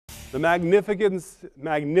The magnificent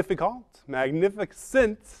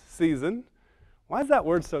season. Why is that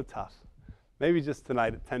word so tough? Maybe just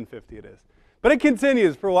tonight at 10:50 it is. But it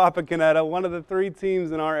continues for Wapak, one of the 3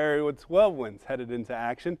 teams in our area with 12 wins headed into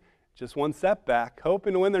action. Just one setback,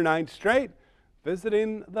 hoping to win their 9th straight,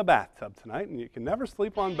 visiting the bathtub tonight. And you can never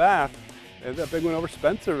sleep on Bath. They had that big win over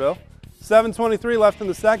Spencerville. 7:23 left in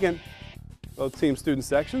the second. Both team student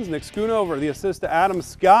sections. Nick Schoonover, the assist to Adam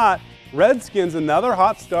Scott. Redskins, another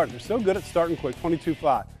hot start. They're so good at starting quick,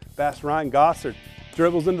 22-5. Bass Ryan Gossard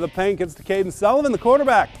dribbles into the paint, gets to Caden Sullivan, the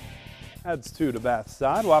quarterback. Adds 2 to Bath's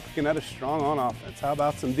side. Wapak strong on offense. How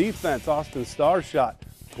about some defense? Austin Starr's shot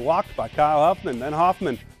blocked by Kyle Huffman. Then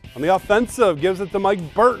Hoffman on the offensive gives it to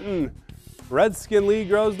Mike Burton. Redskin lead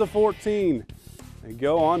grows to 14. They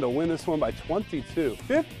go on to win this one by 22.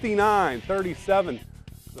 59-37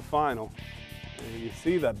 the final. And you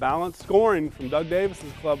see that balanced scoring from Doug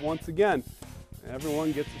Davis's club once again.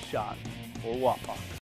 Everyone gets a shot for Wapak.